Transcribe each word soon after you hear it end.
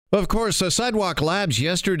Well, of course, Sidewalk Labs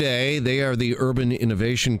yesterday, they are the urban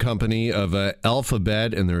innovation company of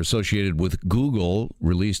Alphabet, and they're associated with Google,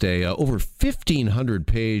 released a over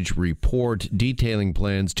 1,500-page report detailing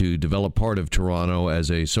plans to develop part of Toronto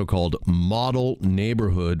as a so-called model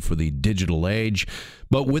neighborhood for the digital age.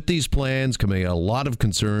 But with these plans come a lot of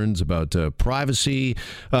concerns about privacy.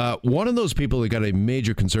 One of those people that got a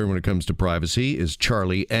major concern when it comes to privacy is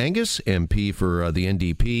Charlie Angus, MP for the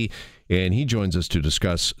NDP. And he joins us to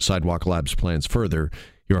discuss Sidewalk Labs' plans further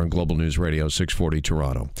here on Global News Radio 640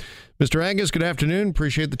 Toronto. Mr. Angus, good afternoon.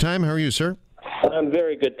 Appreciate the time. How are you, sir? I'm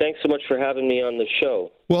very good. Thanks so much for having me on the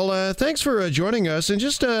show. Well, thanks for joining us. And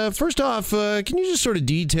just first off, can you just sort of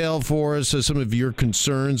detail for us some of your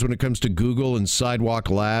concerns when it comes to Google and Sidewalk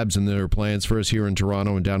Labs and their plans for us here in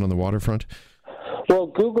Toronto and down on the waterfront? Well,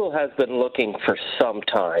 Google has been looking for some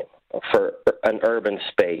time for an urban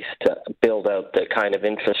space to build out the kind of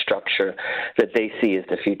infrastructure that they see as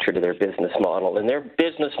the future to their business model. And their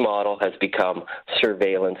business model has become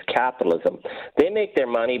surveillance capitalism. They make their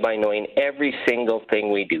money by knowing every single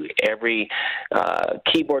thing we do, every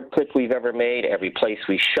keyboard click we've ever made, every place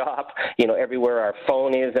we shop, everywhere our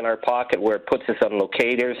phone is in our pocket, where it puts us on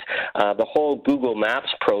locators. The whole Google Maps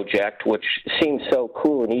project, which seems so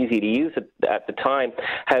cool and easy to use at the time,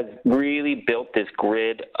 has really built this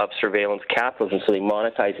grid of surveillance capitalism, so they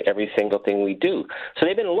monetize every single thing we do. So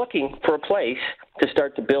they've been looking for a place to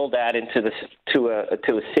start to build that into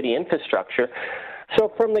a city infrastructure.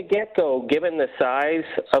 So from the get-go, given the size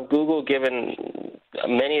of Google, given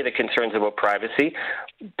many of the concerns about privacy,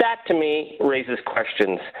 that to me raises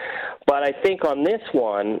questions. But I think on this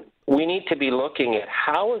one, we need to be looking at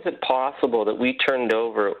how is it possible that we turned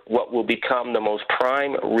over what will become the most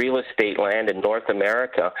prime real estate land in North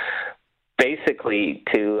America basically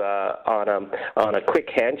to on a quick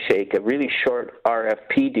handshake, a really short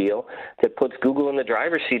RFP deal that puts Google in the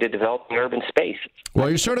driver's seat to develop an urban space. Well,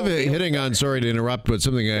 you're sort of hitting on, sorry to interrupt, but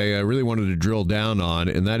something I really wanted to drill down on,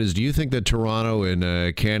 and that is, do you think that Toronto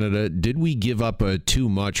and Canada, did we give up too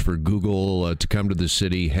much for Google to come to the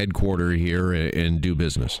city headquarter here and do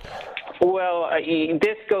business? Well,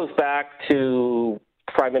 this goes back to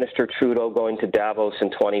Prime Minister Trudeau going to Davos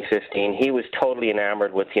in 2015. He was totally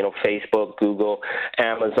enamored with, Facebook, Google,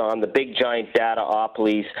 Amazon, the big giant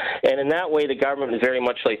data-opolies. And in that way, the government is very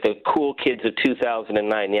much like the cool kids of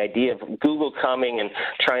 2009. The idea of Google coming and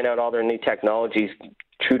trying out all their new technologies,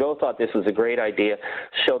 Trudeau thought this was a great idea.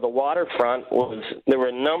 So the waterfront there were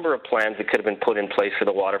a number of plans that could have been put in place for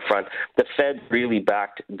the waterfront. The Fed really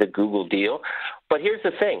backed the Google deal. But here's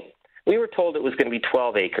the thing. We were told it was going to be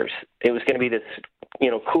 12 acres. It was going to be this,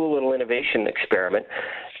 cool little innovation experiment.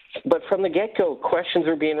 But from the get-go, questions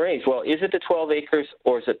were being raised. Well, is it the 12 acres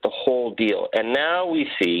or is it the whole deal? And now we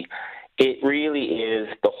see it really is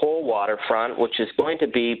the whole waterfront, which is going to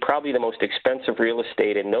be probably the most expensive real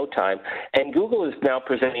estate in no time. And Google is now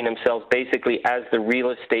presenting themselves basically as the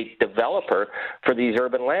real estate developer for these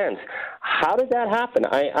urban lands. How did that happen?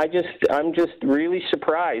 I'm just really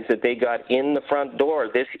surprised that they got in the front door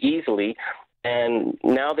this easily, and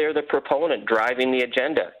now they're the proponent driving the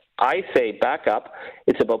agenda. I say back up.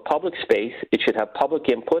 It's about public space. It should have public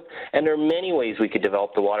input, and there are many ways we could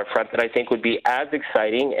develop the waterfront that I think would be as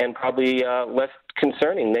exciting and probably less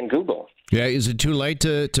concerning than Google. Yeah, is it too late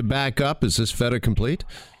to back up? Is this fait accompli?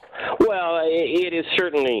 Well, it is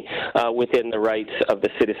certainly within the rights of the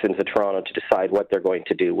citizens of Toronto to decide what they're going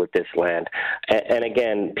to do with this land. And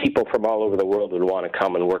again, people from all over the world would want to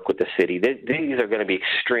come and work with the city. These are going to be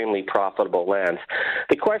extremely profitable lands.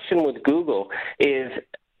 The question with Google is,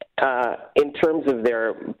 in terms of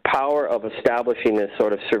their power of establishing this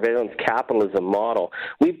sort of surveillance capitalism model,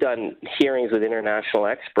 we've done hearings with international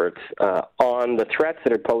experts on the threats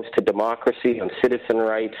that are posed to democracy, on citizen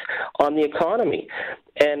rights, on the economy.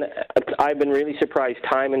 And I've been really surprised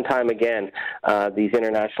time and time again. These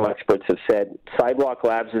international experts have said Sidewalk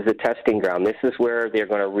Labs is a testing ground. This is where they're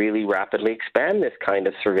going to really rapidly expand this kind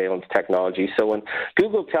of surveillance technology. So when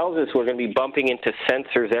Google tells us we're going to be bumping into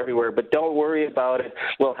sensors everywhere, but don't worry about it,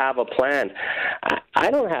 we'll have a plan.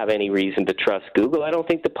 I don't have any reason to trust Google. I don't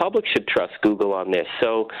think the public should trust Google on this.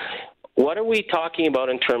 So what are we talking about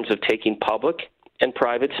in terms of taking public and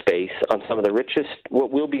private space on some of the richest,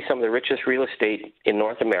 what will be some of the richest real estate in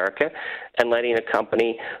North America, and letting a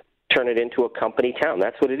company turn it into a company town?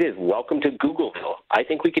 That's what it is. Welcome to Googleville. I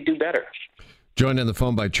think we could do better. Joined on the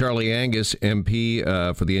phone by Charlie Angus, MP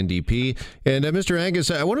for the NDP. And Mr.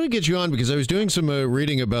 Angus, I wanted to get you on because I was doing some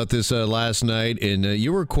reading about this last night, and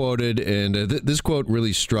you were quoted, and this quote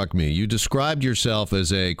really struck me. You described yourself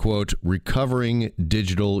as a, quote, recovering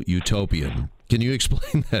digital utopian. Can you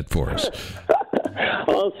explain that for us?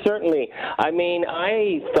 Well, certainly. I mean,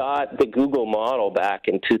 I thought the Google model back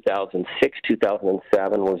in 2006,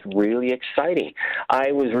 2007 was really exciting.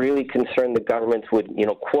 I was really concerned the governments would,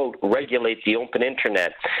 quote, regulate the open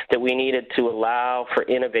internet, that we needed to allow for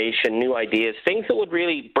innovation, new ideas, things that would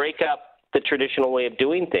really break up the traditional way of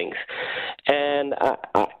doing things. And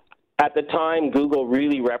at the time, Google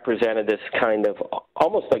really represented this kind of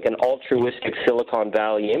almost like an altruistic Silicon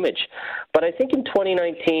Valley image. But I think in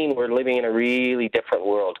 2019, we're living in a really different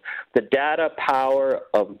world. The data power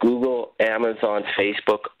of Google, Amazon,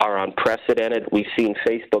 Facebook are unprecedented. We've seen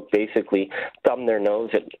Facebook basically thumb their nose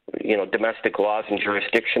at, domestic laws and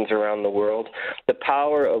jurisdictions around the world. The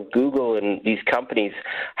power of Google and these companies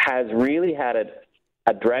has really had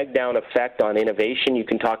a drag-down effect on innovation. You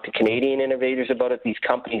can talk to Canadian innovators about it. These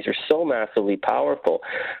companies are so massively powerful.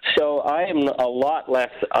 So I am a lot less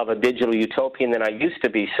of a digital utopian than I used to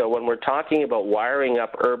be. So when we're talking about wiring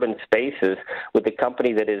up urban spaces with the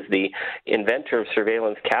company that is the inventor of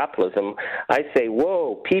surveillance capitalism, I say,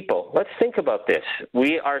 whoa, people, let's think about this.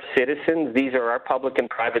 We are citizens. These are our public and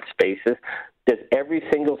private spaces. Does every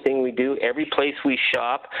single thing we do, every place we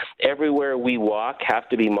shop, everywhere we walk have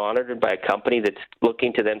to be monitored by a company that's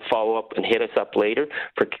looking to then follow up and hit us up later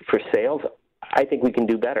for sales? I think we can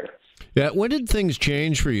do better. Yeah, when did things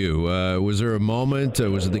change for you? Was there a moment,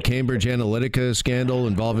 was it the Cambridge Analytica scandal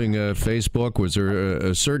involving Facebook? Was there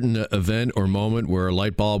a certain event or moment where a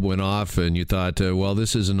light bulb went off and you thought, well,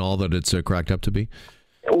 this isn't all that it's cracked up to be?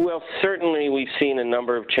 Well, certainly we've seen a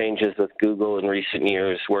number of changes with Google in recent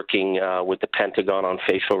years, working with the Pentagon on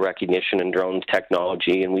facial recognition and drone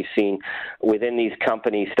technology, and we've seen within these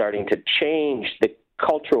companies starting to change the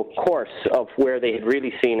cultural course of where they had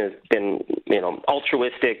really seen as been,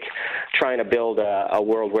 altruistic, trying to build a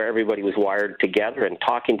world where everybody was wired together and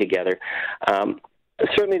talking together.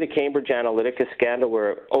 Certainly the Cambridge Analytica scandal,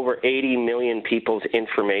 where over 80 million people's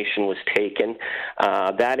information was taken.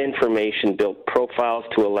 That information built profiles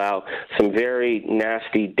to allow some very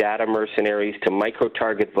nasty data mercenaries to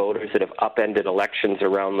micro-target voters that have upended elections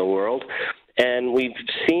around the world. And we've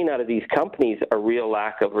seen out of these companies a real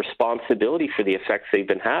lack of responsibility for the effects they've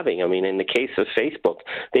been having. I mean, in the case of Facebook,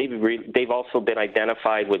 they've also been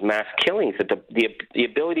identified with mass killings. That the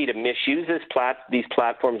ability to misuse these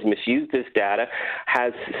platforms, misuse this data,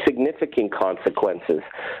 has significant consequences.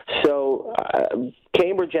 So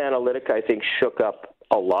Cambridge Analytica, I think, shook up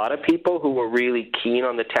a lot of people who were really keen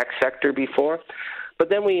on the tech sector before. But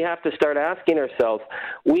then we have to start asking ourselves,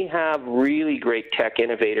 we have really great tech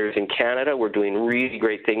innovators in Canada. We're doing really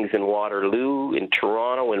great things in Waterloo, in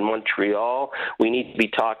Toronto, in Montreal. We need to be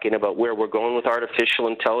talking about where we're going with artificial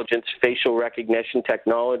intelligence, facial recognition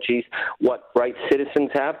technologies, what rights citizens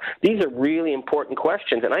have. These are really important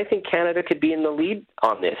questions, and I think Canada could be in the lead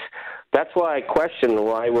on this. That's why I question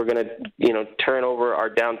why we're going to, turn over our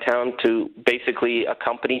downtown to basically a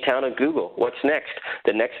company town of Google. What's next?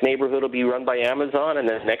 The next neighborhood will be run by Amazon, and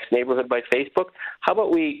the next neighborhood by Facebook. How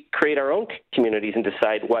about we create our own communities and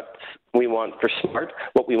decide what we want for smart,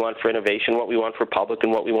 what we want for innovation, what we want for public,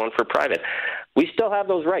 and what we want for private? We still have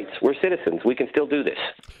those rights. We're citizens. We can still do this.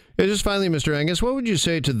 Yeah, just finally, Mr. Angus, what would you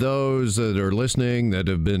say to those that are listening, that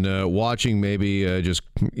have been watching maybe just,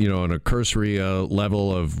 on a cursory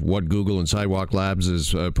level of what Google and Sidewalk Labs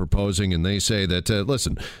is proposing, and they say that,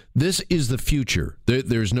 listen, this is the future.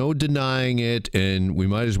 There's no denying it, and we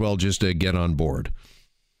might as well just get on board?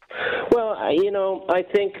 Well, I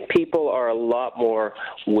think people are a lot more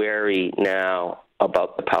wary now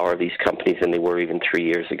about the power of these companies than they were even 3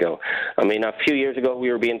 years ago. I mean, a few years ago,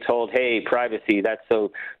 we were being told, hey, privacy, that's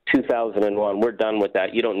so 2001, we're done with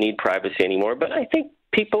that. You don't need privacy anymore. But I think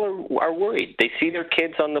people are worried. They see their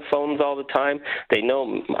kids on the phones all the time. They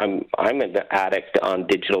know I'm an addict on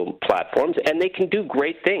digital platforms, and they can do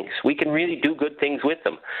great things. We can really do good things with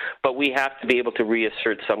them, but we have to be able to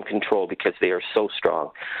reassert some control because they are so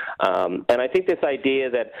strong. And I think this idea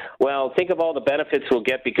that, well, think of all the benefits we'll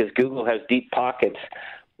get because Google has deep pockets.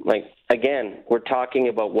 Like, again, we're talking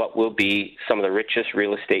about what will be some of the richest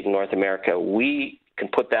real estate in North America. We can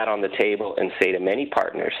put that on the table and say to many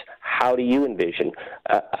partners, how do you envision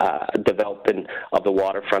development of the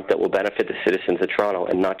waterfront that will benefit the citizens of Toronto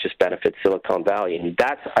and not just benefit Silicon Valley? And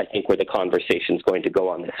that's, I think, where the conversation is going to go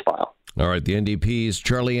on this file. All right, the NDP's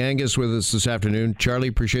Charlie Angus with us this afternoon. Charlie,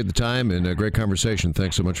 appreciate the time and a great conversation.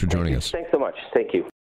 Thanks so much for joining us. Thanks so much. Thank you.